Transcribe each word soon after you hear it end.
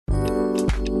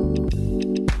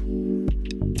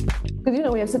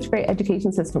Because, we have such a great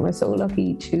education system. We're so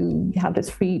lucky to have this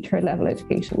free third level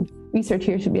education. Research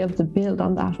here should be able to build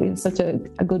on that. We have such a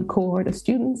good cohort of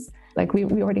students. Like we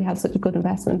already have such a good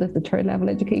investment at the third level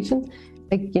education.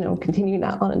 Like, continuing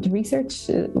that on into research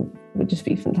would just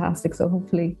be fantastic. So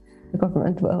hopefully the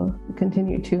government will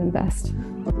continue to invest.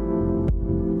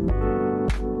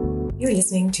 You're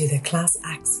listening to the Class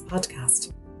Acts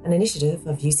podcast, an initiative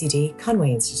of UCD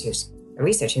Conway Institute, a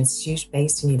research institute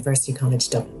based in University College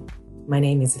Dublin. My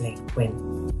name is Elaine Quinn.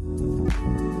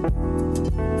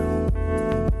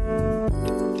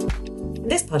 In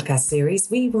this podcast series,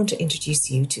 we want to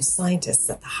introduce you to scientists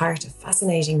at the heart of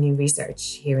fascinating new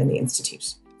research here in the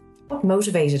Institute. What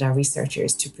motivated our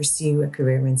researchers to pursue a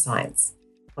career in science?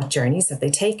 What journeys have they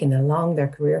taken along their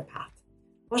career path?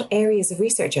 What areas of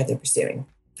research are they pursuing?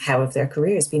 How have their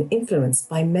careers been influenced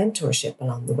by mentorship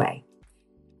along the way?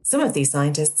 Some of these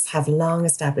scientists have long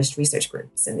established research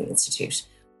groups in the Institute,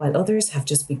 while others have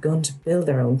just begun to build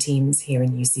their own teams here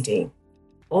in UCD.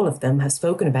 All of them have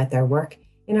spoken about their work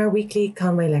in our weekly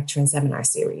Conway Lecture and Seminar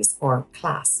series, or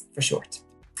CLASS for short.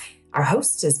 Our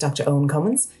host is Dr. Owen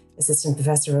Cummins, Assistant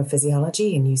Professor of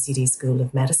Physiology in UCD School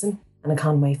of Medicine and a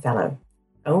Conway Fellow.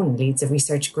 Owen leads a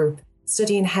research group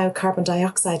studying how carbon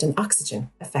dioxide and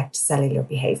oxygen affect cellular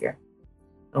behaviour.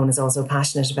 Owen is also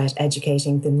passionate about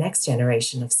educating the next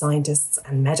generation of scientists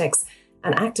and medics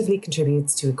and actively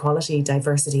contributes to equality,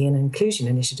 diversity and inclusion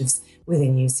initiatives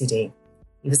within UCD.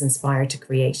 He was inspired to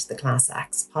create the Class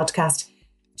Acts podcast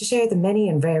to share the many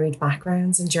and varied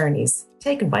backgrounds and journeys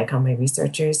taken by Conway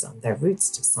researchers on their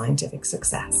routes to scientific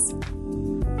success.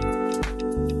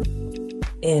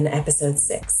 In episode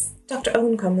 6, Dr.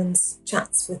 Owen Cummins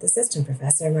chats with Assistant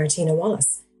Professor Martina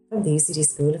Wallace from the UCD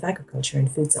School of Agriculture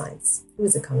and Food Science, who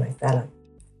is a Conway Fellow.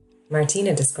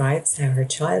 Martina describes how her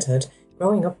childhood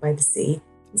growing up by the sea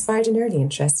inspired an early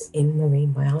interest in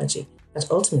marine biology that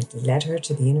ultimately led her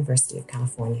to the University of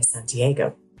California, San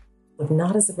Diego, but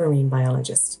not as a marine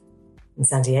biologist. In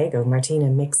San Diego, Martina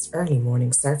mixed early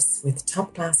morning surfs with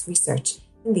top-class research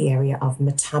in the area of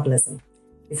metabolism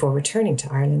before returning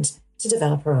to Ireland to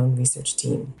develop her own research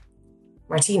team.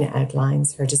 Martina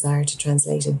outlines her desire to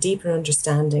translate a deeper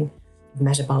understanding of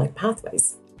metabolic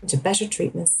pathways into better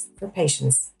treatments for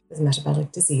patients with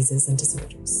metabolic diseases and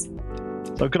disorders.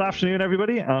 So good afternoon,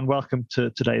 everybody, and welcome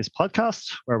to today's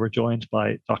podcast, where we're joined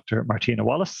by Dr. Martina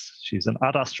Wallace. She's an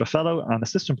Ad Astra Fellow and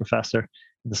Assistant Professor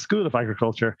in the School of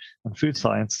Agriculture and Food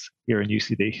Science here in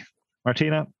UCD.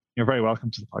 Martina, you're very welcome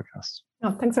to the podcast.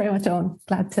 Oh, thanks very much, Owen.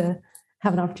 Glad to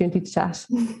have an opportunity to chat. So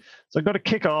I'm going to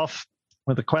kick off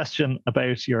with a question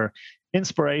about your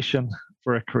inspiration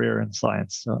for a career in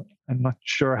science. So I'm not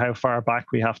sure how far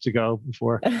back we have to go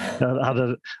before I had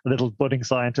a little budding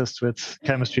scientist with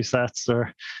chemistry sets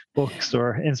or books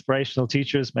or inspirational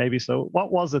teachers maybe. So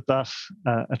what was it that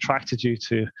attracted you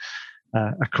to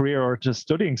a career or to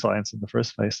studying science in the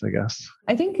first place, I guess?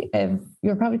 I think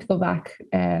you're probably to go back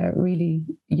really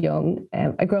young.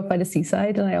 I grew up by the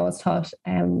seaside and I always thought,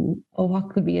 what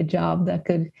could be a job that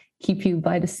could keep you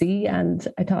by the sea? And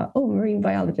I thought, marine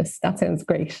biologist, that sounds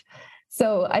great.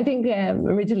 So I think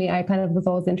originally I kind of was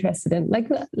always interested in,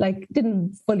 like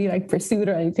didn't fully pursue it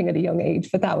or anything at a young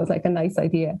age, but that was like a nice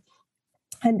idea.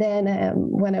 And then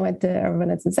when I went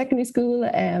in secondary school,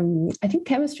 I think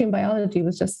chemistry and biology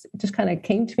was just kind of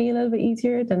came to me a little bit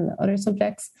easier than other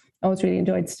subjects. I always really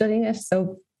enjoyed studying it.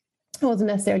 So I wasn't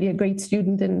necessarily a great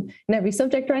student in every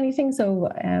subject or anything. So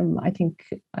I think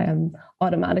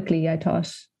automatically I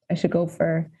thought I should go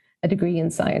for a degree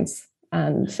in science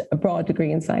and a broad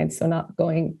degree in science. So not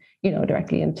going,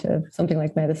 directly into something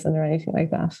like medicine or anything like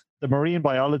that. The marine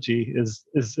biology is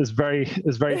very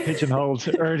pigeonholed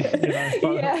early,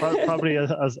 probably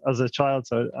as a child.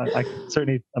 So I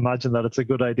certainly imagine that it's a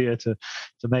good idea to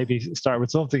maybe start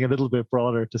with something a little bit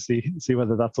broader to see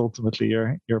whether that's ultimately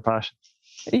your passion.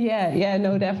 Yeah,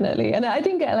 no, definitely. And I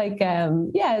think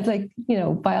it's like,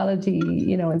 biology,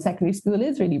 in secondary school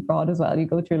is really broad as well. You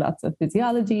go through lots of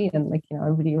physiology and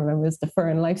everybody remembers the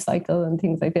fern life cycle and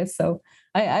things like this. So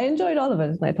I enjoyed all of it.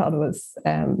 And I thought it was,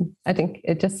 I think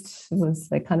it just was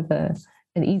like kind of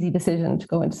an easy decision to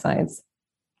go into science.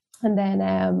 And then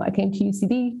I came to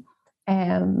UCD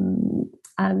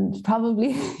and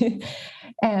probably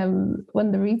one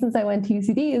of the reasons I went to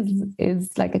UCD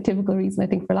is like a typical reason, I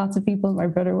think, for lots of people. My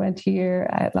brother went here.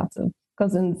 I had lots of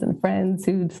cousins and friends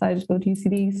who decided to go to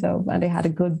UCD. And they had a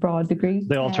good broad degree.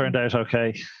 They all turned out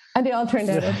okay. And they all turned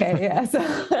out okay, yeah. So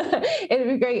it'd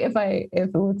be great if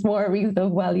it was more a reason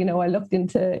of, I looked in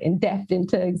depth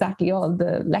into exactly all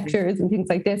the lectures and things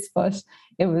like this, but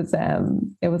it was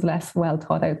less well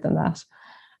thought out than that.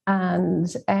 And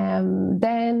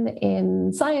then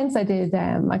in science, I did,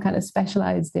 I kind of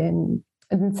specialized in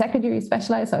secondary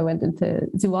specialized. So I went into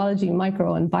zoology,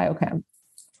 micro and biochem.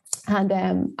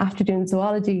 And after doing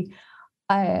zoology,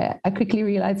 I quickly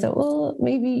realized that, well,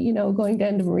 maybe, you know, going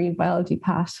down the marine biology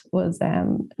path was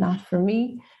not for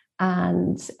me.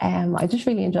 And I just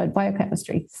really enjoyed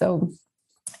biochemistry. So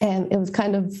it was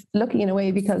kind of lucky in a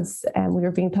way because we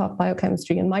were being taught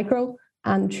biochemistry in micro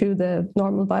and through the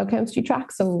normal biochemistry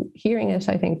track. So hearing it,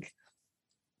 I think,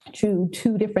 through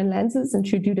two different lenses and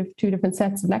through two different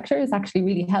sets of lectures actually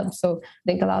really helped. So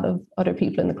I think a lot of other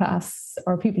people in the class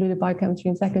or people who did biochemistry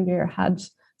in second year had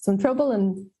some trouble,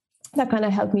 and that kind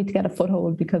of helped me to get a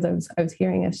foothold because I was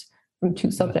hearing it from two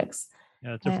subjects.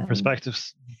 Yeah, different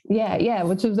perspectives. Yeah,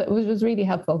 which was really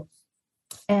helpful.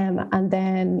 And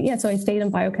then, so I stayed in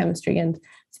biochemistry and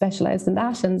specialized in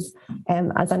that.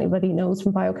 And as anybody knows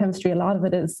from biochemistry, a lot of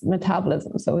it is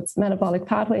metabolism. So it's metabolic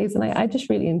pathways. And I just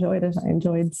really enjoyed it. I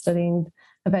enjoyed studying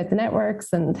about the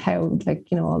networks and how, like,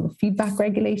 you know, all the feedback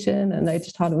regulation. And I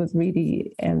just thought it was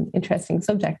really an interesting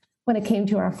subject. When it came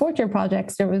to our fourth year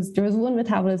projects, there was one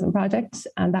metabolism project,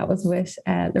 and that was with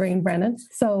Lorraine Brennan.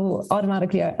 So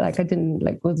automatically, I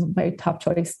was my top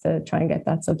choice to try and get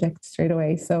that subject straight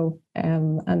away. So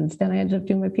and then I ended up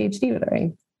doing my PhD with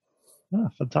Lorraine. Oh,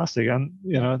 fantastic. And,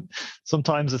 you know,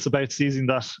 sometimes it's about seizing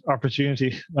that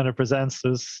opportunity when it presents.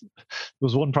 There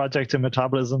was one project in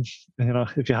metabolism, you know,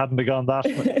 if you hadn't begun that,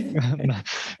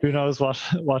 who knows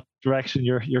what direction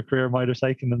your career might have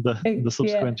taken in the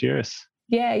subsequent years.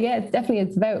 Yeah,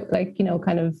 it's about, like, you know,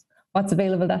 kind of what's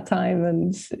available that time,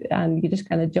 and you just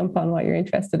kind of jump on what you're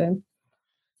interested in.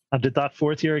 And did that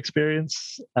fourth year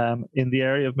experience in the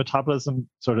area of metabolism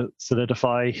sort of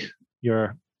solidify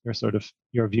your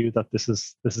view that this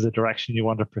is a direction you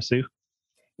want to pursue?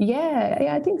 Yeah,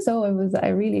 I think so. I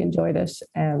really enjoyed it.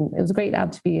 It was a great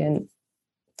lab to be in.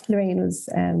 Lorraine was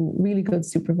really good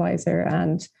supervisor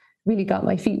and really got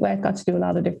my feet wet, got to do a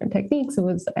lot of different techniques. It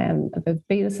was about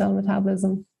beta cell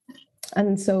metabolism.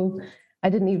 And so I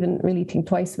didn't even really think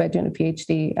twice about doing a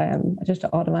PhD. I just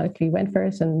automatically went for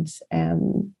it.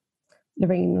 And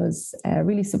Lorraine was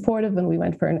really supportive, and we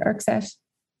went for an ERCSET.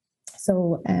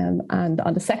 So, and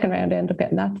on the second round, I ended up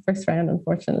getting that. The first round,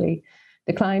 unfortunately,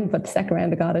 declined, but the second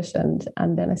round I got it.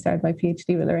 And then I started my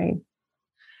PhD with Lorraine.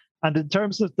 And in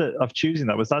terms of choosing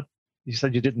that, was that, you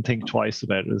said you didn't think twice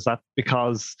about it. Is that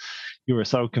because you were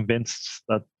so convinced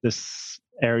that this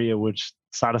area would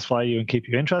satisfy you and keep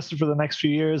you interested for the next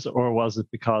few years? Or was it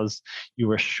because you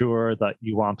were sure that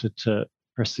you wanted to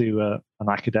pursue an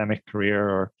academic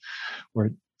career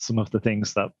or some of the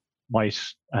things that might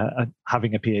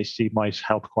having a PhD might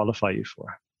help qualify you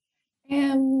for?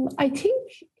 I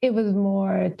think it was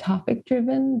more topic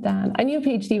driven than, I knew a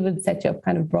PhD would set you up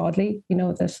kind of broadly, you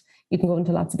know, that you can go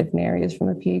into lots of different areas from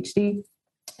a PhD.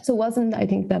 So it wasn't, I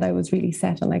think, that I was really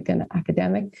set on like an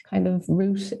academic kind of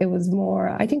route. It was more,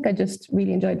 I think I just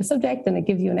really enjoyed the subject, and it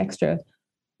gives you an extra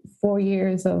 4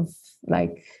 years of,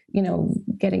 like, you know,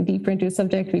 getting deeper into a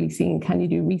subject, really seeing, can you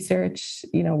do research,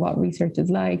 you know, what research is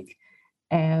like.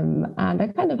 And I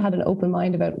kind of had an open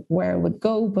mind about where it would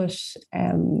go, but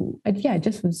I think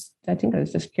I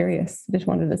was just curious. Just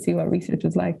wanted to see what research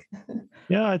was like.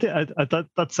 Yeah, I think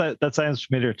that sounds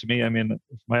familiar to me. I mean, from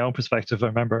my own perspective, I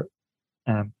remember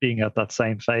being at that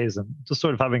same phase and just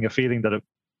sort of having a feeling that it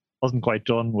wasn't quite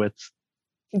done with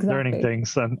learning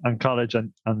things and college,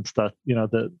 and that, you know,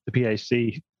 the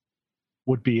PhD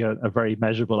would be a very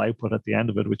measurable output at the end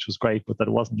of it, which was great, but that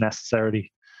it wasn't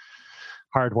necessarily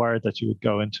hardwired that you would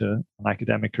go into an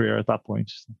academic career at that point.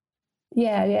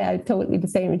 Yeah, totally the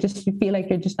same. You feel like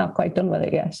you're just not quite done with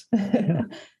it yet.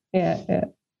 Yeah.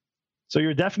 So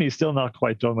you're definitely still not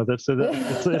quite done with it. So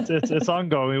it's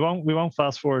ongoing. We won't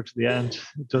fast forward to the end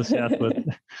just yet. But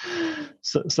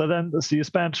so you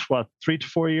spent what, 3 to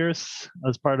 4 years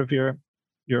as part of your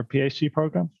PhD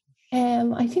program?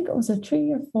 I think it was a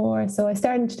 3 or 4. So I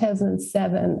started in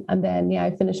 2007, and then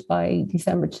I finished by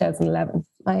December 2011.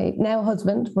 My now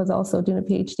husband was also doing a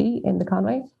PhD in the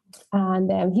Conway,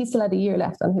 and he still had a year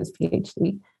left on his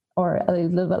PhD, or a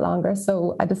little bit longer.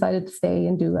 So I decided to stay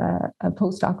and do a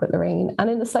postdoc with Lorraine, and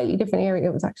in a slightly different area.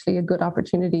 It was actually a good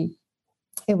opportunity.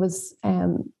 It was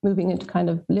moving into kind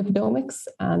of lipidomics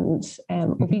and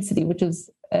obesity, which is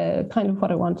kind of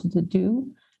what I wanted to do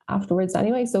afterwards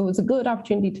anyway. So it was a good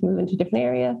opportunity to move into a different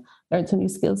area, learn some new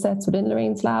skill sets within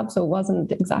Lorraine's lab. So it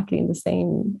wasn't exactly in the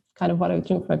same kind of what I was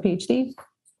doing for my PhD.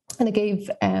 And it gave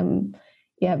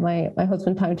my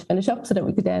husband time to finish up so that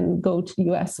we could then go to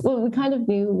the US. Well, we kind of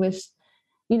knew with,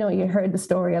 you know, you heard the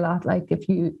story a lot, like if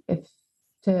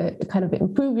to kind of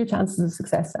improve your chances of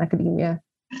success in academia,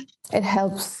 it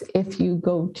helps if you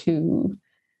go to,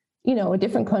 a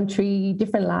different country,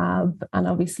 different lab, and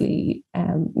obviously,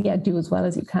 do as well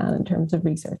as you can in terms of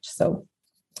research. So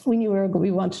we knew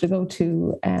we wanted to go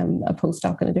to a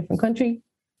postdoc in a different country.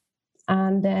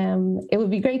 And it would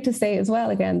be great to say as well,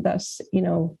 again, that,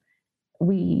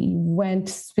 we went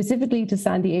specifically to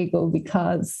San Diego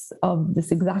because of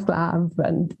this exact lab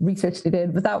and research they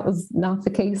did, but that was not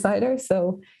the case either.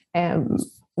 So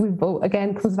we both,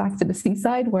 again, comes back to the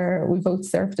seaside where we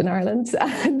both surfed in Ireland.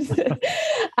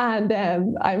 And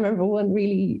I remember one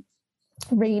really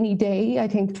rainy day, I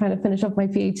think, trying to finish up my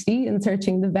PhD and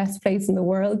searching the best place in the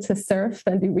world to surf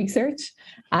and do research.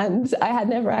 And I had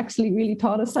never actually really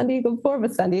thought of San Diego before,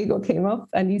 but San Diego came up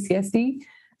and UCSD.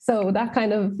 So that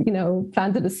kind of,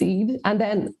 planted a seed. And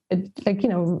then,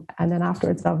 and then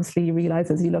afterwards, obviously, you realize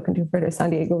as you look into further,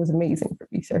 San Diego is amazing for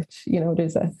research.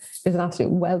 There's an absolute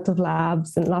wealth of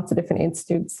labs and lots of different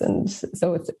institutes. And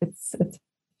so it's a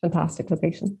fantastic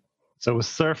location. So it was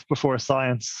surf before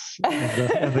science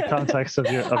in the context of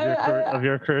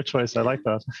your career choice. I like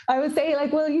that. I would say,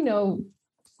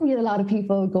 we had a lot of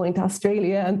people going to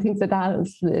Australia and things like that.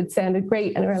 It sounded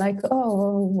great. And we were like,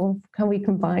 well, can we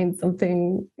combine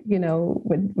something,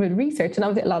 with research? And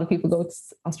obviously a lot of people go to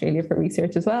Australia for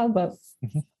research as well. But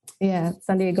yeah,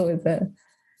 San Diego is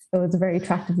a very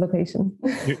attractive location.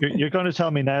 You're going to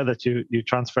tell me now that you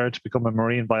transferred to become a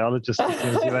marine biologist as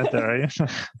soon as you went there, are you?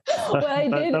 Well, I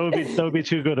did. That would be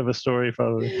too good of a story,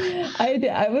 probably.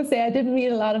 I would say I didn't meet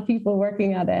a lot of people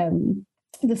working at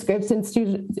the Scripps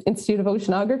Institute of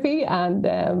Oceanography, and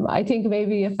I think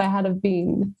maybe if I had have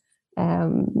been,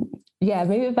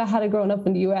 maybe if I had grown up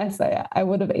in the US, I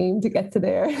would have aimed to get to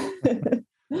there.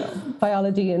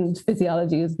 Biology and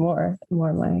physiology is more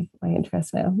my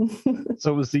interest now.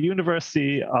 So it was the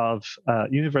University of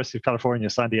California,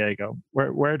 San Diego.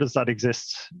 Where does that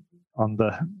exist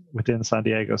within San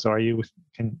Diego? So are you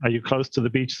close to the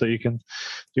beach so you can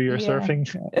do your surfing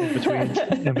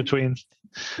in between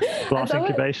blot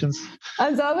incubations?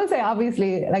 And so I would say,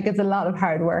 obviously, it's a lot of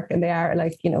hard work, and they are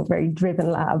very driven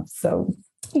labs. So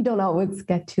you don't always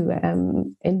get to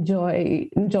enjoy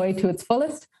to its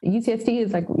fullest. UCSD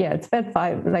is it's about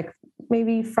 5,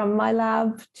 maybe from my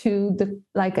lab to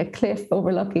a cliff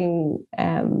overlooking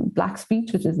Black's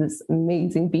Beach, which is this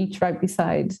amazing beach right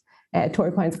beside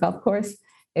Torrey Pines Golf Course.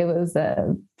 It was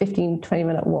a 15-20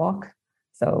 minute walk.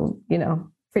 So,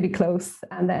 pretty close.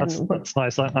 And then that's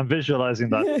nice. I'm visualizing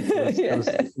that. It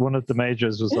was one of the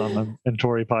majors was on in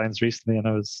Torrey Pines recently, and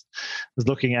I was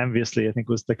looking enviously. I think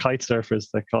it was the kite surfers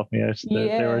that caught me out.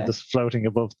 They were just floating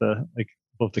above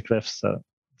the cliffs. So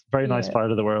it's a very nice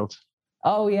part of the world.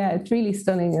 Oh yeah, it's really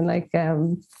stunning, and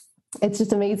it's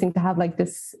just amazing to have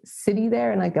this city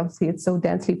there, and obviously it's so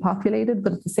densely populated,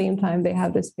 but at the same time they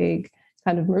have this big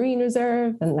kind of marine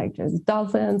reserve, and there's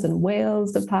dolphins and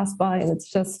whales that pass by, and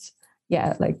it's just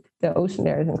the ocean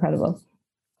there is incredible.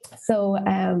 So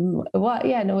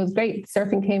it was great.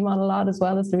 Surfing came on a lot as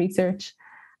well as the research,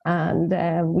 and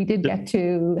we did get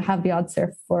to have the odd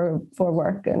surf for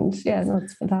work, and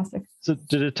it's fantastic. So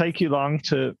did it take you long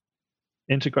to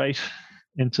integrate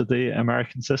into the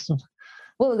American system?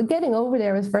 Well, getting over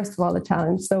there was first of all a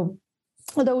challenge. So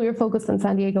although we were focused on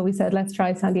San Diego, we said, let's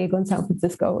try San Diego and San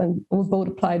Francisco, and we both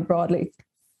applied broadly.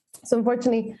 So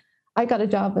unfortunately, I got a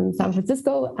job in San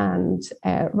Francisco, and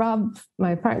Rob,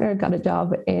 my partner, got a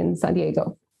job in San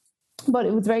Diego. But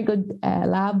it was a very good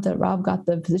lab that Rob got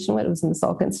the position with. It was in the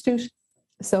Salk Institute.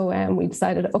 So we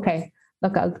decided, okay,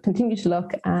 look, I'll continue to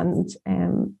look, and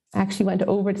actually went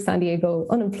over to San Diego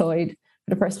unemployed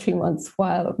for the first 3 months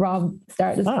while Rob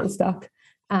started his postdoc.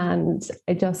 And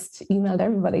I just emailed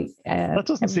everybody. That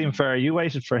doesn't seem fair. You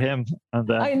waited for him, and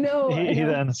then I know. He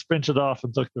then sprinted off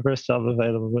and took the first job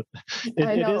available. But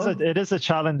it is a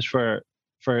challenge for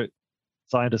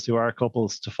scientists who are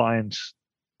couples to find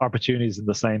opportunities in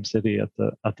the same city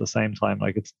at the same time.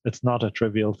 It's not a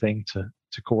trivial thing to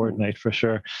coordinate, for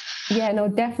sure. Yeah, no,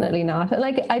 definitely not.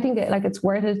 I think it's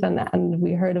worth it, and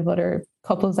we heard of other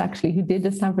couples actually who did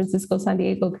the San Francisco San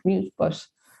Diego commute, but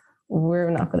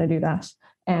we're not going to do that.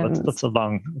 That's a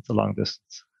long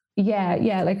distance. Yeah.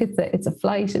 It's a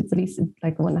flight. It's at least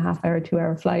 1.5 hour, 2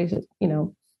 hour flight,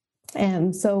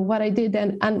 so what I did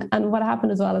then, and what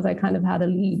happened as well is I kind of had to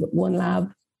leave one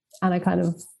lab, and I kind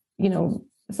of,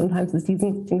 sometimes these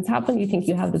things happen. You think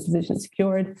you have the position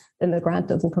secured, then the grant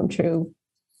doesn't come true.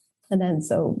 And then,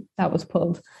 so that was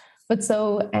pulled. But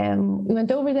so we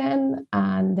went over then,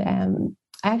 and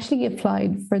I actually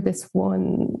applied for this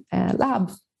one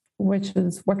lab, which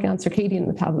was working on circadian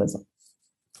metabolism,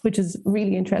 which is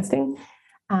really interesting.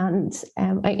 And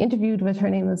I interviewed with, her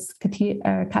name was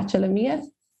Katya Lamia.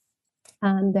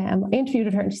 And I interviewed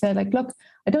with her and she said, like, look,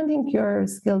 I don't think your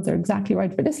skills are exactly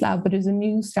right for this lab, but there's a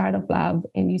new startup lab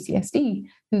in UCSD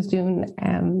who's doing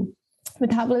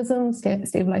metabolism,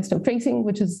 stabilized stone tracing,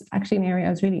 which is actually an area I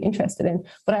was really interested in.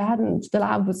 But the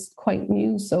lab was quite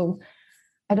new. So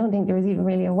I don't think there was even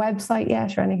really a website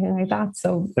yet or anything like that.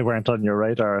 So they weren't on your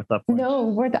radar at that point.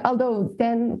 No, although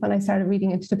then when I started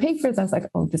reading into the papers, I was like,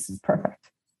 oh, this is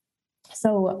perfect.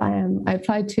 So I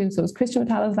applied to, so it was Christian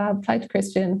Metallo's lab, applied to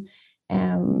Christian.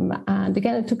 And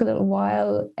again, it took a little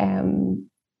while.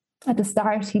 At the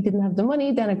start, he didn't have the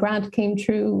money. Then a grant came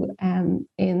through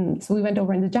so we went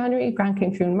over in the January, grant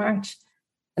came through in March,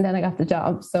 and then I got the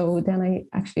job. So then I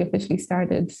actually officially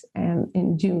started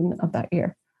in June of that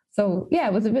year. So yeah,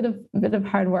 it was a bit of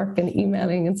hard work and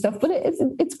emailing and stuff, but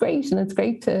it's great. And it's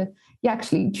great to, you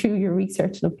actually, through your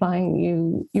research and applying,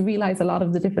 you realize a lot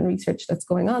of the different research that's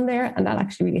going on there. And that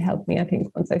actually really helped me, I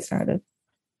think, once I started.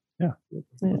 Yeah,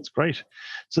 that's great.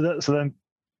 So then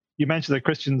you mentioned that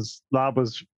Christian's lab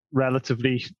was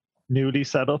relatively newly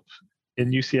set up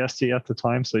in UCSD at the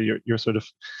time. So you're sort of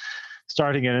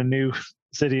starting in a new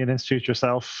city and institute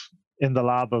yourself in the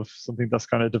lab of something that's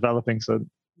kind of developing. So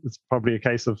it's probably a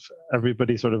case of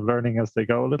everybody sort of learning as they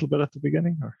go a little bit at the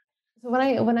beginning. Or? So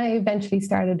when I eventually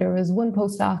started, there was one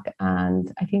postdoc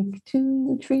and I think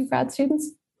 2-3 grad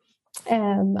students.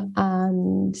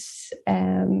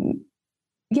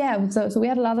 Yeah, so we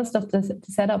had a lot of stuff to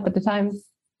set up at the time.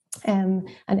 And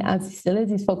as he still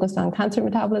is, he's focused on cancer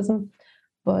metabolism.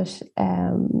 But,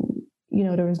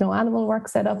 there was no animal work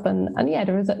set up. And yeah,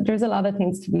 there's a lot of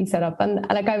things to be set up. And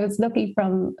like I was lucky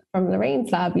from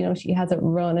Lorraine's lab, she has it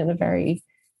run in a very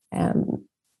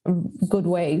good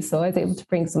way. So I was able to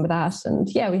bring some of that. And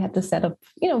yeah, we had to set up,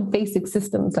 basic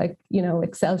systems like,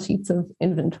 Excel sheets of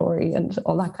inventory and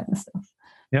all that kind of stuff.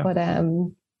 Yeah. But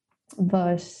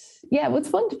yeah, it was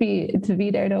fun to be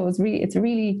there though. It's a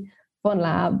really fun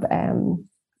lab.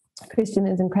 Christian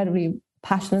is incredibly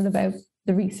passionate about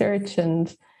the research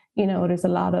and,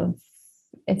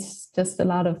 it's just a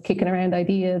lot of kicking around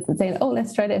ideas and saying, oh,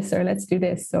 let's try this or let's do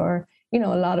this, or, a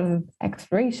lot of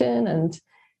exploration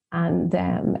and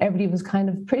everybody was kind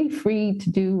of pretty free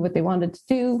to do what they wanted to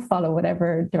do, follow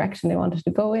whatever direction they wanted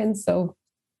to go in. So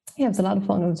yeah, it was a lot of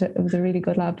fun. It was a really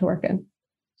good lab to work in.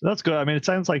 So that's good. I mean, it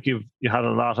sounds like you had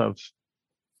a lot of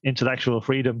intellectual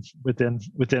freedom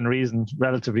within reason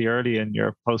relatively early in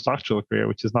your postdoctoral career,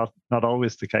 which is not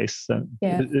always the case.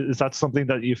 Yeah. Is that something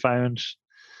that you found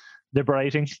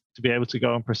liberating to be able to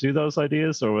go and pursue those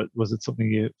ideas, or was it something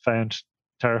you found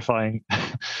terrifying?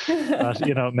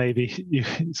 That maybe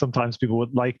sometimes people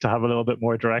would like to have a little bit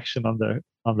more direction on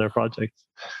their projects.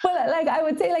 Well, like I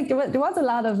would say, like there was a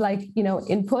lot of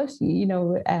input.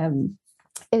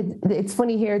 It's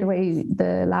funny here the way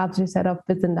the labs are set up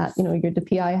is in that, the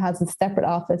PI has a separate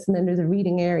office and then there's a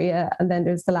reading area and then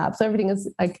there's the lab. So everything is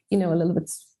a little bit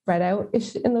spread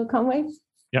out-ish in the Conway.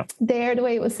 Yeah. There, the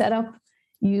way it was set up,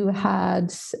 you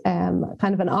had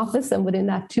kind of an office and within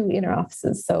that 2 inner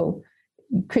offices. So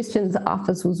Christian's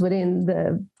office was within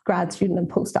the grad student and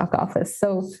postdoc office.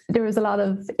 So there was a lot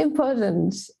of input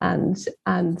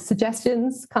and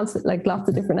suggestions, constant, like lots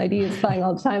of different ideas flying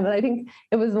all the time. And I think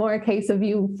it was more a case of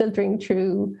you filtering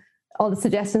through all the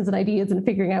suggestions and ideas and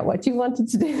figuring out what you wanted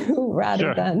to do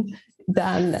rather than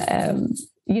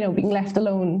being left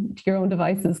alone to your own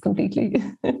devices completely.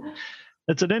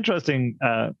 It's an interesting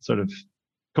sort of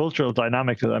cultural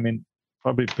dynamic. I mean,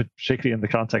 probably particularly in the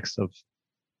context of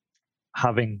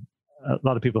having a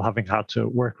lot of people having had to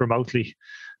work remotely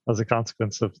as a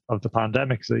consequence of the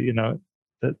pandemic. So,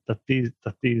 that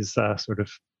these sort of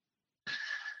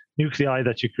nuclei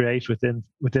that you create within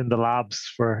the labs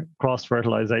for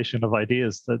cross-fertilization of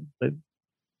ideas,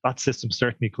 that system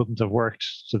certainly couldn't have worked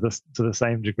to the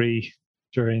same degree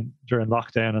during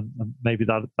lockdown, and maybe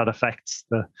that affects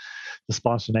the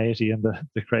spontaneity and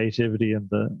the creativity and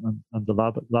the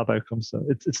lab outcomes. So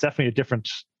it's definitely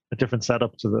a different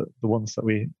setup to the ones that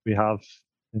we have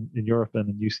in Europe and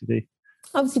in UCD.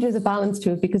 Obviously, there's a balance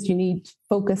to it because you need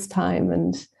focus time,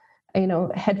 and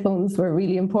headphones were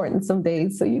really important some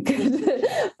days, so you could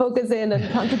focus in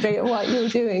and concentrate on what you were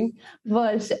doing.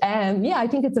 But I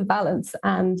think it's a balance,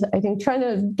 and I think trying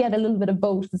to get a little bit of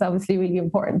both is obviously really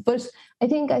important. But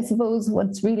I suppose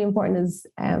what's really important is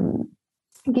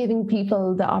giving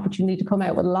people the opportunity to come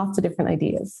out with lots of different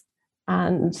ideas.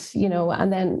 And,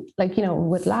 and then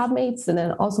with lab mates and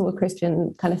then also with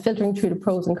Christian, kind of filtering through the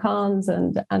pros and cons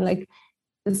and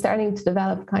starting to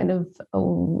develop kind of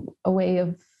a way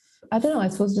of, I don't know, I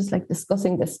suppose just like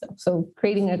discussing this stuff. So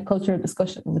creating a culture of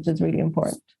discussion, which is really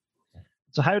important.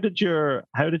 So how did your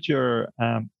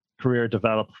career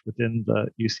develop within the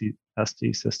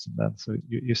SD system then. So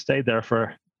you stayed there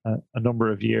for a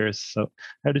number of years. So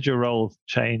how did your role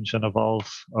change and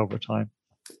evolve over time?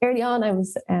 Early on, I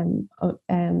was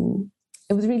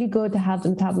it was really good to have the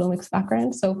metabolomics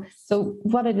background. So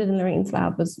what I did in Lorraine's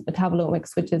lab was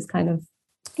metabolomics, which is kind of,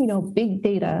 big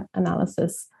data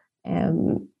analysis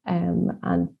and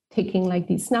taking like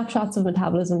these snapshots of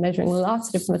metabolism, measuring lots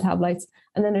of different metabolites.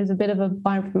 And then there's a bit of a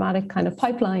bioinformatic kind of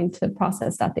pipeline to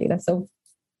process that data. So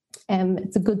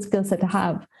it's a good skill set to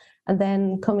have. And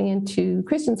then coming into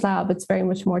Christian's lab, it's very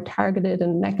much more targeted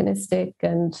and mechanistic.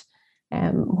 And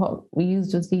what we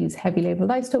used was these heavy labeled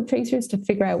isotope tracers to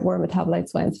figure out where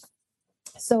metabolites went.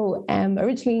 So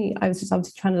originally, I was just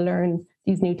obviously trying to learn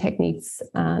these new techniques.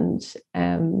 And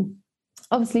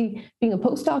obviously, being a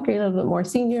postdoc, you're a little bit more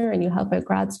senior and you help out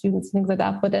grad students and things like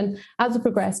that. But then as it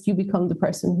progressed, you become the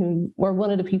person or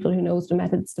one of the people who knows the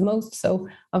methods the most. So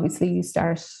obviously, you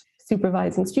start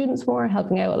supervising students more,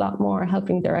 helping out a lot more,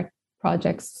 helping direct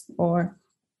projects more.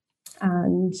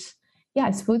 And yeah,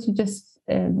 I suppose you just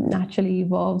naturally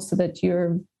evolve so that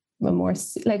you're more,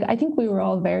 like, I think we were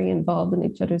all very involved in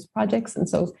each other's projects. And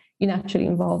so you naturally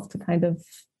evolve to kind of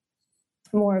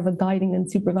more of a guiding and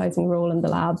supervising role in the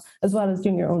lab, as well as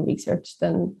doing your own research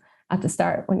than at the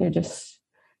start when you're just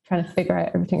trying to figure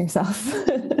out everything yourself.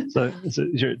 So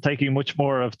you're taking much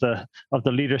more of the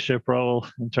leadership role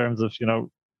in terms of,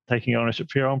 taking ownership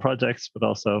for your own projects, but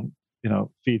also,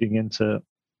 feeding into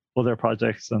other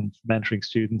projects and mentoring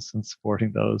students and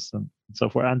supporting those and so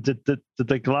forth. And did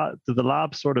the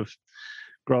lab sort of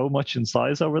grow much in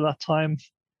size over that time,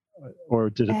 or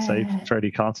did it stay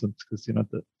fairly constant? Because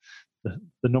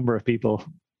the number of people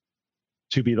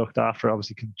to be looked after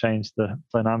obviously can change the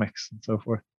dynamics and so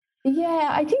forth. Yeah,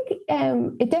 I think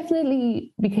it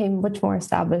definitely became much more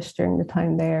established during the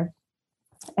time there.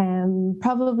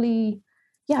 Probably,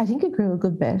 yeah, I think it grew a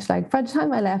good bit. Like by the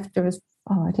time I left, there was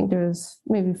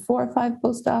maybe 4 or 5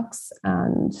 postdocs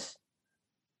and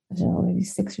I don't know, maybe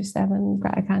 6 or 7.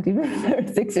 I can't even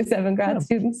remember 6 or 7 grad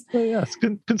students. Well, yeah, it's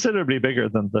considerably bigger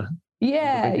than the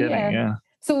beginning. Yeah.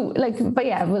 So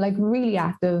really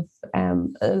active,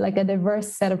 like a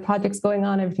diverse set of projects going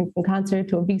on, everything from cancer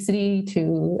to obesity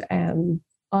to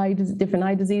different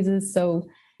eye diseases. So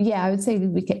yeah, I would say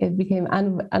it became,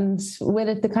 and with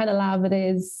it, the kind of lab it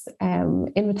is,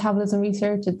 in metabolism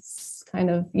research, it's kind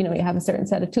of, you have a certain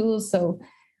set of tools. So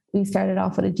we started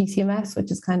off with a GCMS,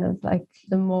 which is kind of like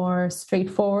the more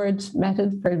straightforward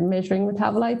method for measuring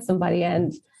metabolites. And by the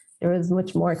end, there was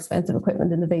much more expensive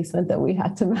equipment in the basement that we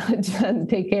had to manage and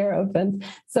take care of. And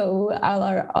so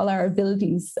all our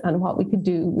abilities and what we could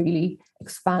do really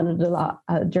expanded a lot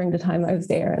during the time I was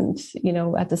there. And,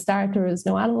 at the start, there was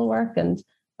no animal work. And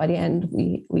by the end,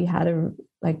 we had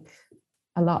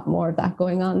a lot more of that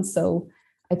going on. So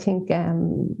I think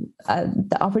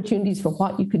the opportunities for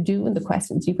what you could do and the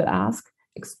questions you could ask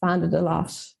expanded a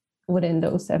lot within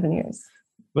those 7 years.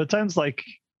 But it sounds like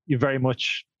you very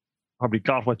much probably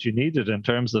got what you needed in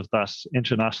terms of that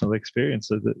international experience,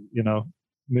 so that,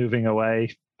 moving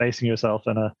away, basing yourself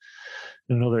in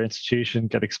another institution,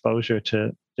 get exposure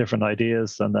to different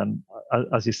ideas. And then,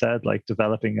 as you said, like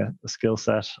developing a skill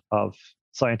set of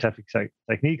scientific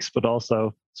techniques, but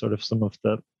also sort of some of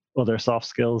the other soft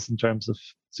skills in terms of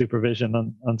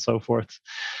supervision and so forth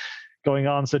going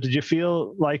on. So did you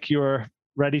feel like you were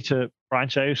ready to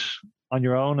branch out on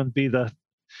your own and be the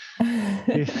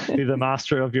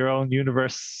master of your own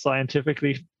universe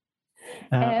scientifically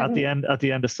at the end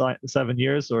of 7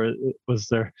 years, or was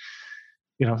there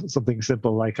something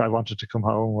simple like I wanted to come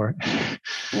home, or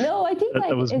no, I think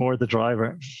that was more the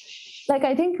driver? Like,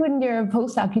 I think when you're a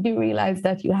postdoc, you do realize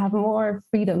that you have more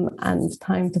freedom and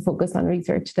time to focus on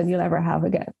research than you'll ever have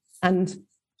again. And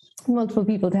multiple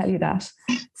people tell you that.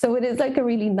 So it is like a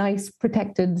really nice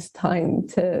protected time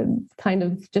to kind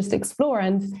of just explore.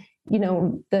 And,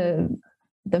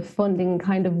 the funding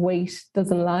kind of weight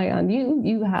doesn't lie on you.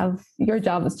 Your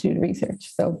job is to do the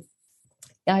research. So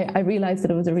I realized that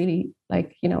it was a really,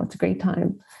 it's a great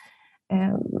time.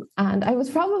 And I was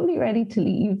probably ready to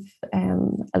leave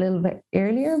a little bit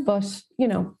earlier, but,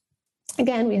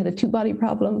 again, we had a 2-body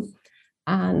problem.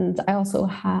 And I also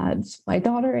had my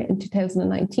daughter in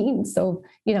 2019. So,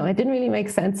 it didn't really make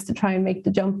sense to try and make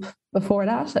the jump before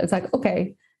that. I was like,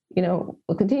 okay,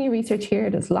 we'll continue research here.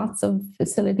 There's lots of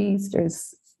facilities.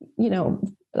 There's,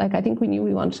 I think we knew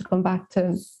we wanted to come back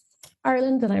to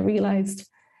Ireland. And I realized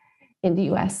in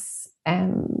the US,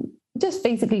 just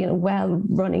basically in a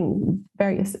well-running,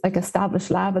 very established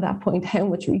lab at that point, how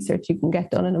much research you can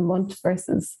get done in a month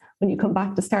versus when you come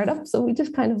back to start up. So we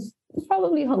just kind of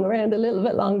probably hung around a little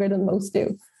bit longer than most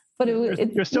do.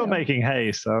 but you're still making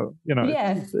hay, so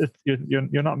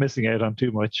you're not missing out on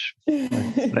too much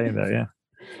staying there. Yeah.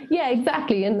 Yeah,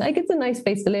 exactly. And like, it's a nice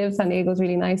place to live. San Diego's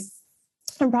really nice.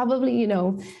 And probably,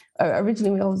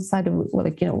 originally we always decided,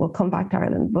 we'll come back to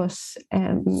Ireland, but,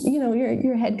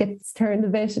 your head gets turned a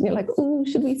bit and you're like, oh,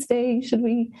 should we stay? Should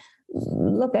we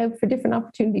look out for different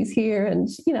opportunities here? And,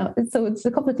 so it's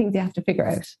a couple of things you have to figure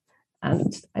out.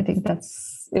 And I think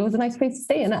it was a nice place to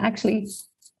stay. And actually,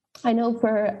 I know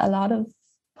for a lot of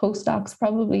postdocs,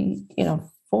 probably, 4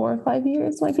 or 5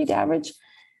 years might be the average.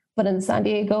 But in San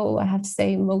Diego, I have to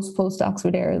say most postdocs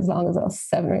were there as long as us,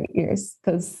 7 or 8 years,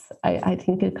 because I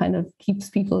think it kind of keeps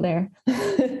people there.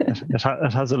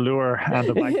 it has a lure and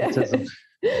a magnetism.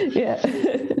 Yeah.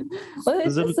 Well,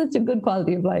 it's just such a good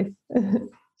quality of life.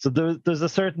 So there's a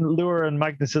certain lure and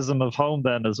magnetism of home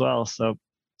then as well. So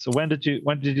when did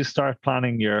you start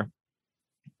planning your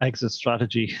exit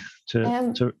strategy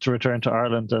to return to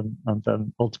Ireland and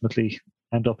then ultimately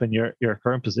end up in your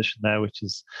current position now, which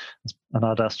is an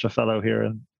Ad Astra fellow here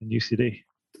in UCD?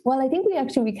 Well, I think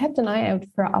we kept an eye out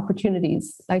for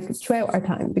opportunities like throughout our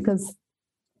time, because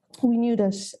we knew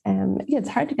that it's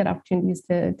hard to get opportunities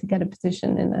to get a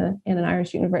position in an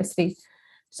Irish university.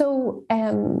 So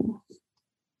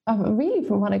really,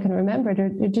 from what I can remember, there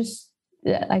just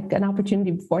like an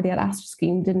opportunity before the Ad Astra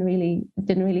scheme didn't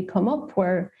really come up,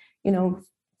 where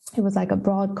it was like a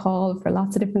broad call for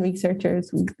lots of different researchers.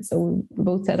 So we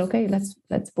both said, okay,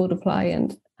 let's both apply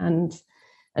and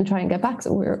try and get back.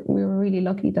 So we were really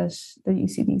lucky that the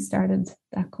UCD started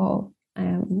that call.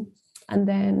 And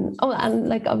then,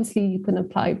 obviously you can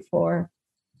apply for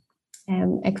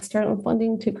external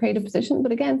funding to create a position,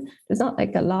 but again, there's not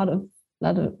like a lot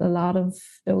of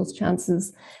those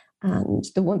chances, and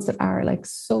the ones that are like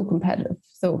so competitive.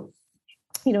 So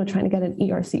trying to get an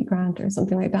ERC grant or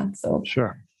something like that. So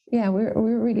sure. Yeah,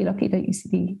 we're really lucky that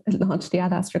UCD launched the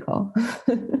Ad Astra call.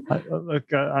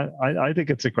 I think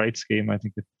it's a great scheme. I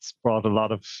think it's brought a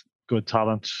lot of good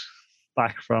talent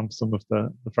back from some of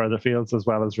the further fields, as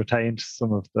well as retained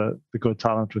some of the good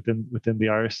talent within the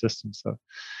Irish system. So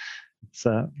it's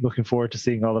looking forward to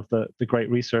seeing all of the great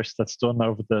research that's done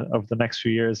over the next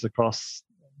few years across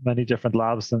many different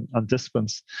labs and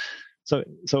disciplines. So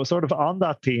sort of on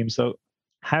that theme, so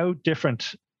how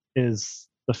different is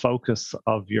the focus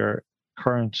of your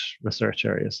current research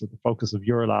area, so the focus of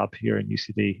your lab here in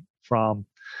UCD, from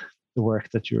the work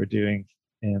that you were doing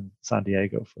in San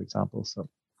Diego, for example? So,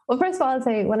 well, first of all, I'll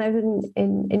say when I was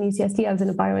in UCSD, I was in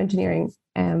a bioengineering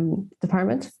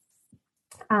department.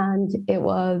 And it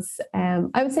was,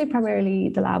 I would say primarily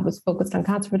the lab was focused on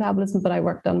cancer metabolism, but I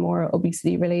worked on more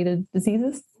obesity-related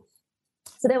diseases.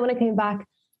 So then when I came back,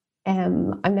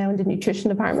 I'm now in the nutrition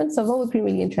department. So I've always been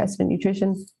really interested in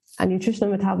nutrition, and nutrition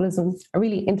and metabolism are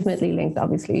really intimately linked,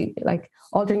 obviously. Like,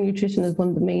 altering nutrition is one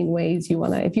of the main ways if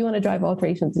you want to drive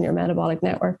alterations in your metabolic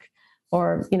network,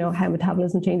 or, how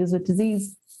metabolism changes with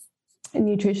disease. And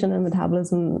nutrition and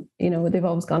metabolism, they've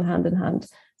always gone hand in hand.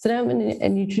 So now I'm in a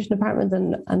nutrition department,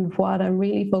 and what I'm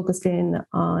really focused in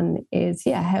on is,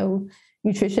 how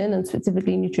nutrition, and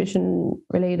specifically nutrition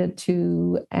related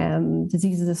to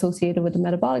diseases associated with the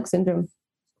metabolic syndrome,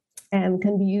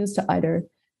 can be used to either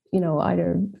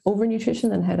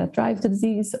overnutrition and how that drives the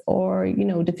disease, or,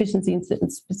 deficiency in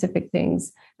specific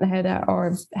things, and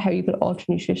how you could alter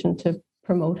nutrition to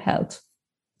promote health.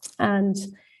 And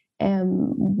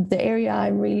the area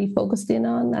I'm really focused in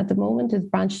on at the moment is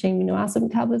branched-chain amino acid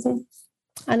metabolism.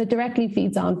 And it directly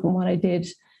feeds on from what I did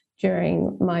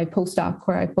during my postdoc,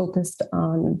 where I focused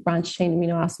on branched-chain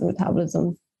amino acid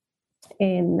metabolism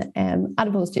in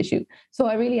adipose tissue. So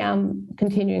I really am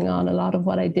continuing on a lot of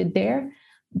what I did there.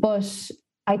 But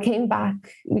I came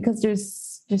back because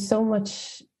there's so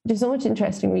much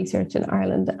interesting research in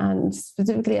Ireland, and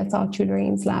specifically I saw through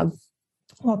Lorraine's lab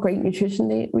what great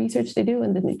nutrition research they do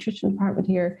in the nutrition department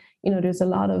here. There's a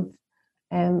lot of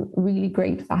really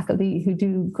great faculty who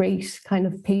do great kind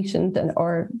of patient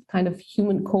or kind of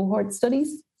human cohort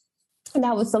studies. And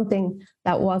that was something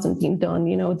that wasn't being done.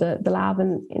 The lab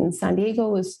in San Diego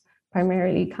was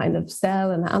primarily kind of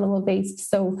cell and animal based.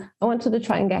 So I wanted to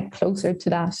try and get closer to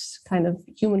that kind of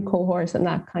human cohort, and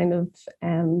that kind of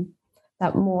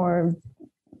that more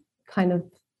kind of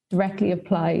directly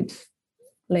applied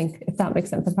link, if that makes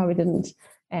sense. I probably didn't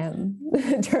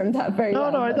term that very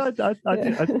well. No, I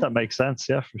think that makes sense.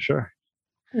 Yeah, for sure.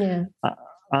 Yeah.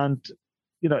 And,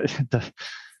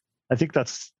 I think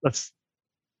that's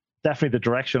definitely the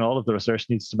direction all of the research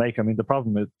needs to make. I mean, the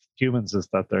problem with humans is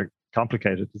that they're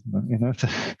complicated, isn't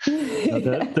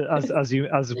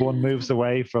it? As one moves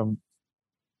away from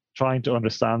trying to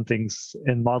understand things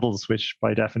in models, which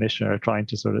by definition are trying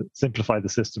to sort of simplify the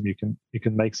system, you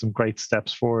can make some great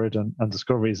steps forward and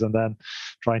discoveries, and then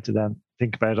trying to then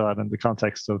think about that in the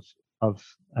context of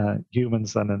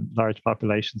humans and in large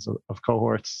populations of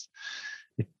cohorts.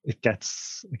 It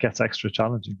gets extra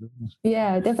challenging, doesn't it?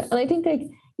 Yeah, definitely. And I think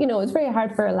it's very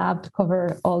hard for a lab to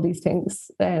cover all these things.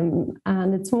 And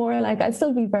it's more like, I'd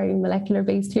still be very molecular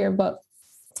based here, but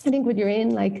I think when you're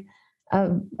in like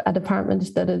a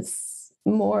department that is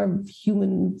more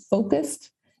human focused,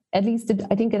 at least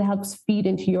I think it helps feed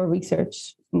into your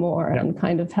research more and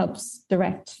kind of helps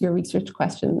direct your research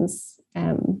questions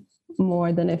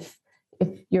more than if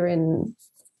you're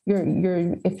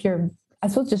I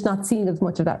suppose just not seeing as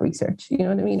much of that research, you know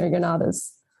what I mean? Or you're not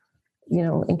as,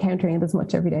 encountering it as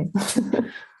much every day.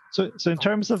 So in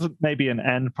terms of maybe an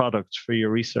end product for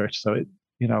your research, so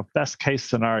best case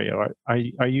scenario,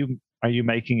 are you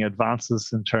making advances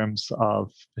in terms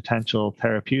of potential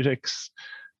therapeutics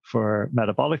for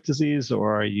metabolic disease,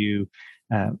 or are you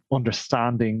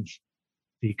understanding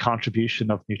the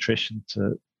contribution of nutrition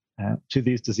to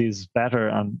these diseases better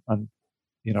and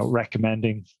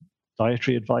recommending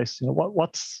dietary advice?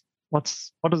 What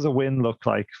does a win look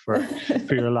like for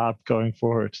your lab going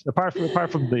forward? Apart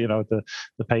from the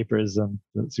papers and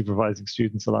the supervising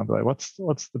students along the way, what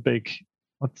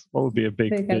would be a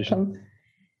big vision?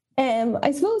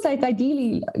 I suppose like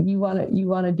ideally you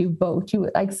want to do both.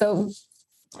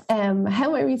 How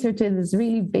my research is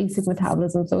really basic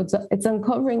metabolism. So it's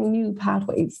uncovering new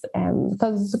pathways.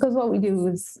 Because what we do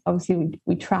is obviously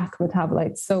we track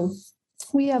metabolites. So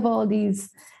we have all these,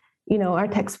 our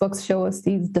textbooks show us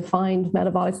these defined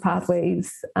metabolic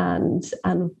pathways and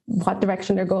what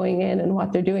direction they're going in and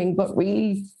what they're doing. But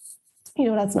really,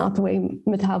 that's not the way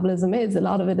metabolism is. A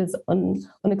lot of it is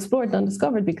unexplored and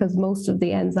undiscovered because most of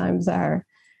the enzymes are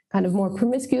kind of more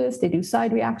promiscuous. They do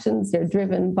side reactions. They're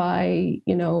driven by,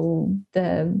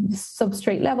 the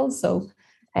substrate levels. So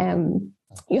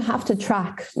you have to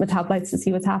track metabolites to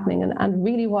see what's happening. And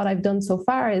really what I've done so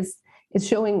far is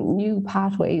showing new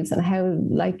pathways and how,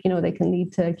 they can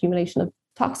lead to accumulation of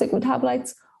toxic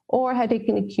metabolites, or how they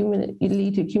can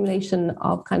lead to accumulation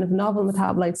of kind of novel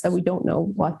metabolites that we don't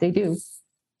know what they do.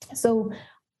 So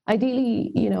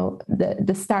ideally,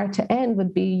 the start to end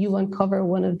would be you uncover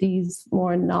one of these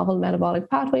more novel metabolic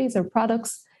pathways or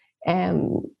products,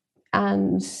 and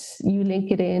you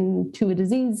link it in to a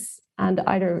disease. And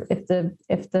either if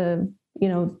the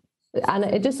and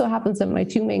it just so happens that my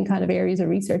two main kind of areas of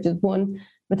research is one,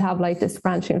 metabolite, this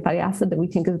branched chain fatty acid that we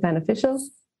think is beneficial.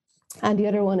 And the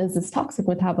other one is this toxic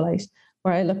metabolite,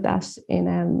 where I looked at in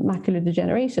macular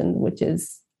degeneration, which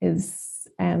is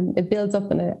it builds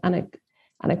up and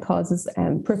it causes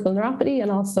peripheral neuropathy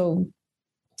and also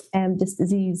this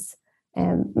disease,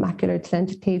 macular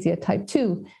telangiectasia type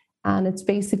 2. And it's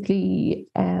basically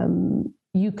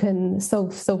you can so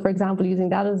for example, using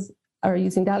that as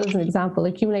an example,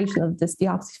 accumulation of this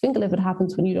deoxysphingalipid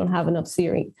happens when you don't have enough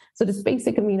serine. So this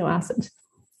basic amino acid.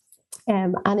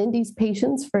 And in these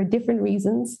patients, for different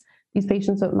reasons, these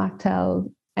patients with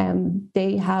MACTEL,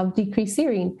 they have decreased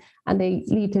serine and they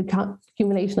lead to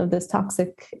accumulation of this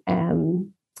toxic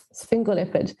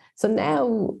sphingolipid. So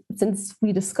now, since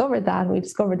we discovered that, and we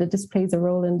discovered that this plays a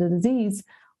role in the disease,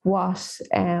 what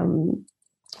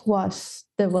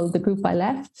the group I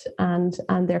left and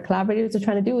their collaborators are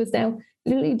trying to do is now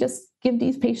literally just give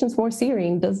these patients more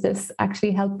serine. Does this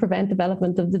actually help prevent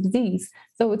development of the disease?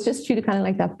 So it's just due to kind of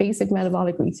like that basic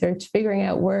metabolic research, figuring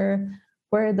out where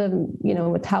the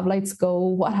metabolites go,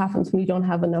 what happens when you don't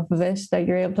have enough of it, that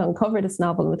you're able to uncover this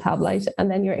novel metabolite, and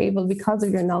then you're able, because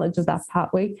of your knowledge of that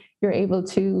pathway, you're able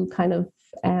to kind of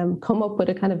come up with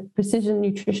a kind of precision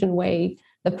nutrition way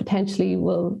that potentially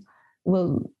will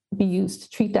be used to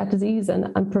treat that disease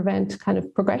and prevent kind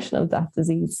of progression of that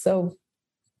disease. So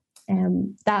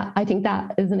that, I think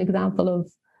that is an example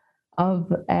of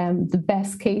the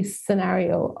best case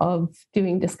scenario of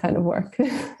doing this kind of work.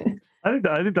 I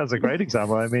think that's a great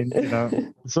example. I mean,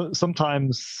 so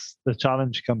sometimes the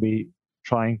challenge can be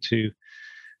trying to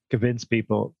convince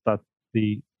people that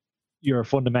your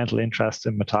fundamental interest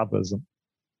in metabolism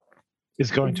is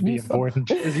going to be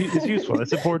important. It's useful.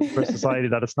 It's important for society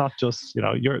that it's not just you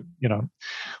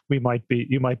might be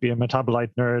a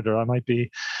metabolite nerd, or I might be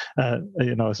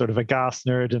sort of a gas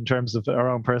nerd in terms of our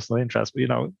own personal interest.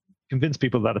 But convince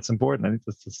people that it's important. I think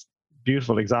that's this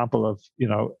beautiful example of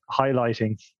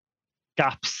highlighting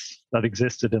gaps that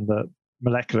existed in the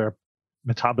molecular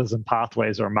metabolism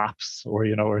pathways or maps, or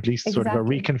or at least sort of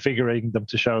reconfiguring them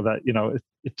to show that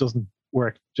it doesn't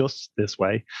work just this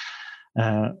way.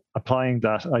 Applying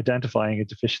that, identifying a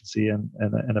deficiency in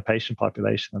a patient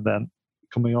population, and then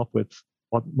coming up with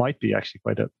what might be actually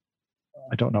quite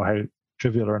I don't know how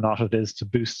trivial or not it is to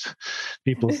boost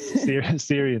people's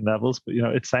Syrian levels, but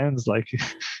it sounds like in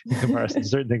comparison to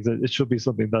certain things, it should be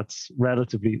something that's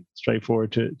relatively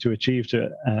straightforward to achieve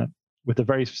with a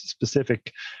very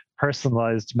specific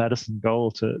personalized medicine goal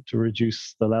to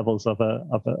reduce the levels of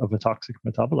a toxic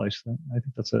metabolite. I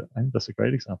think that's a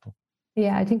great example.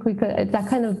 Yeah, I think we could, that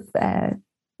kind of,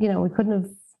 we couldn't have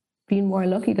been more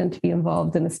lucky than to be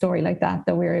involved in a story like that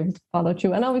we were able to follow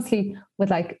through. And obviously with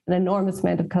like an enormous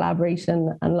amount of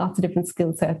collaboration and lots of different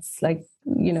skill sets, like,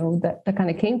 that kind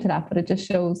of came to that. But it just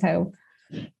shows how,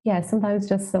 sometimes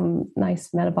just some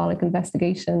nice metabolic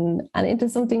investigation and into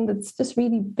something that's just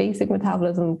really basic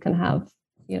metabolism can have,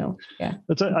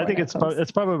 I think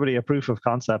it's probably a proof of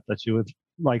concept that you would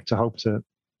like to hope to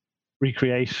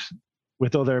recreate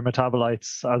with other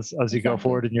metabolites as you go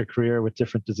forward in your career with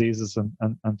different diseases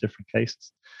and different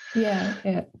cases.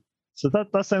 Yeah. So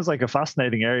that sounds like a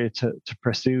fascinating area to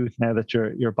pursue now that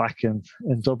you're back in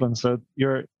Dublin. So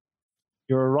your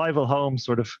arrival home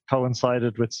sort of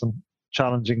coincided with some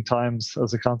challenging times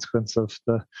as a consequence of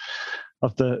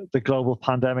the global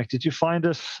pandemic. Did you find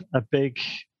it a big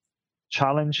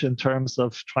challenge in terms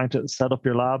of trying to set up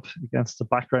your lab against the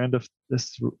background of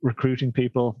this recruiting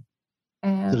people?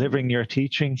 Delivering your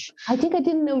teaching? I think I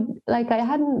didn't know, like I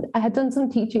had done some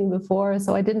teaching before,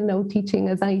 so I didn't know teaching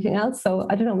as anything else. So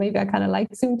I don't know, maybe I kind of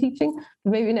like Zoom teaching.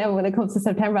 But maybe now when it comes to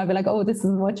September, I'll be like, oh, this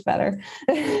is much better.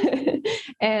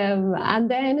 And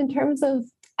then in terms of,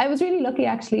 I was really lucky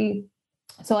actually.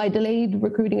 So I delayed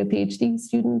recruiting a PhD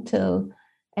student till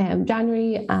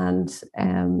January. And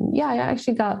I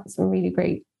actually got some really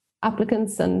great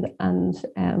applicants and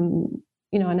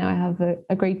now I have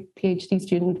a great PhD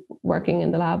student working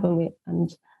in the lab, and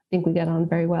I think we get on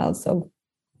very well. So,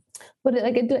 but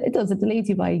it delays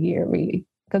you by a year really,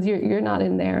 because you're not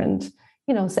in there and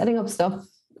setting up stuff,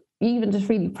 even just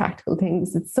really practical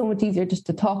things. It's so much easier just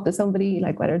to talk to somebody,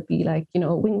 like whether it be like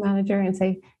a wing manager, and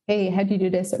say, hey, how do you do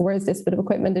this, or where's this bit of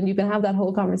equipment, and you can have that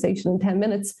whole conversation in 10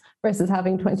 minutes versus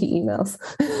having 20 emails.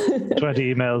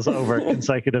 20 emails over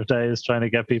consecutive days trying to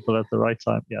get people at the right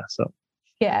time. Yeah, so.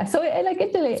 Yeah, so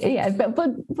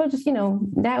but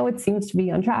now it seems to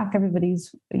be on track.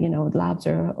 Everybody's, the labs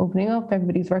are opening up,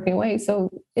 everybody's working away.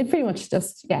 So it pretty much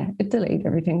just, it delayed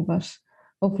everything, but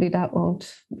hopefully that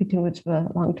won't be too much of a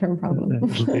long-term problem.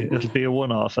 It'll be a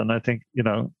one-off. And I think,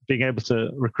 being able to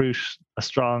recruit a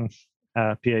strong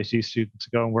PhD student to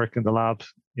go and work in the lab,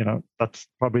 that's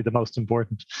probably the most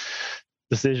important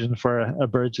decision for a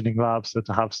burgeoning lab. So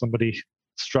to have somebody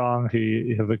strong who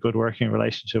you have a good working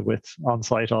relationship with on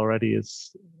site already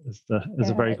is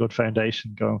a very good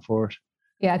foundation going forward.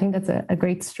 Yeah, I think that's a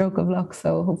great stroke of luck.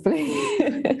 So hopefully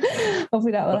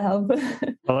that will help.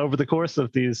 Well, over the course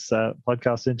of these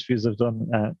podcast interviews I've done,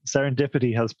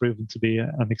 serendipity has proven to be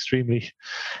an extremely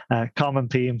common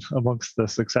theme amongst the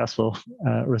successful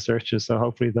researchers. So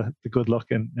hopefully the good luck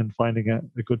in finding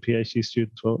a good PhD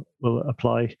student will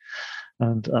apply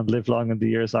and live long in the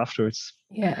years afterwards.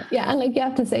 Yeah. And you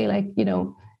have to say,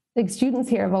 students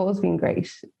here have always been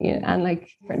great, and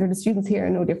the students here are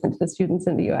no different to the students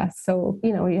in the US. So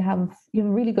you have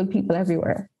really good people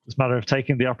everywhere. It's a matter of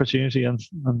taking the opportunity and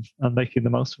making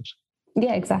the most of it.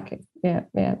 Yeah, exactly. Yeah.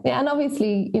 And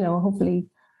obviously, hopefully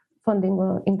funding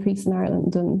will increase in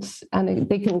Ireland, and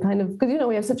they can kind of, because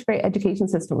we have such a great education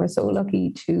system. We're so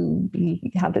lucky to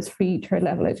have this free third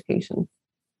level education.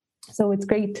 So it's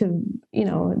great to,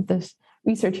 this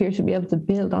research here should be able to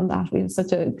build on that. We have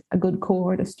such a good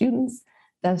cohort of students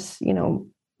that,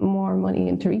 more money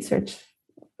into research.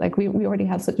 Like we already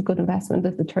have such a good investment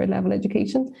at the third level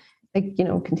education.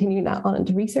 Continuing that on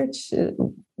into research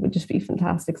would just be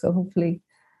fantastic. So hopefully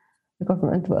the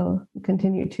government will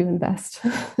continue to invest.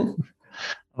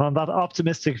 On that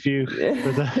optimistic view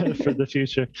for the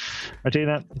future.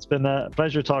 Martina, it's been a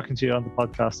pleasure talking to you on the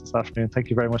podcast this afternoon. Thank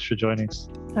you very much for joining us.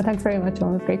 Oh, thanks very much,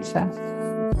 Owen. It was great to chat.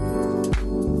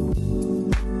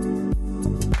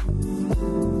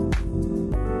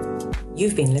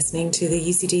 You've been listening to the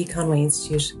UCD Conway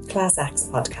Institute Class Acts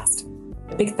podcast.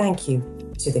 A big thank you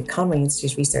to the Conway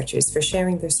Institute researchers for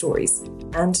sharing their stories,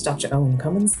 and Dr. Owen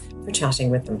Cummins for chatting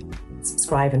with them.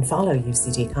 Subscribe and follow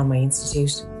UCD Conway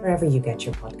Institute wherever you get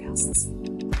your podcasts.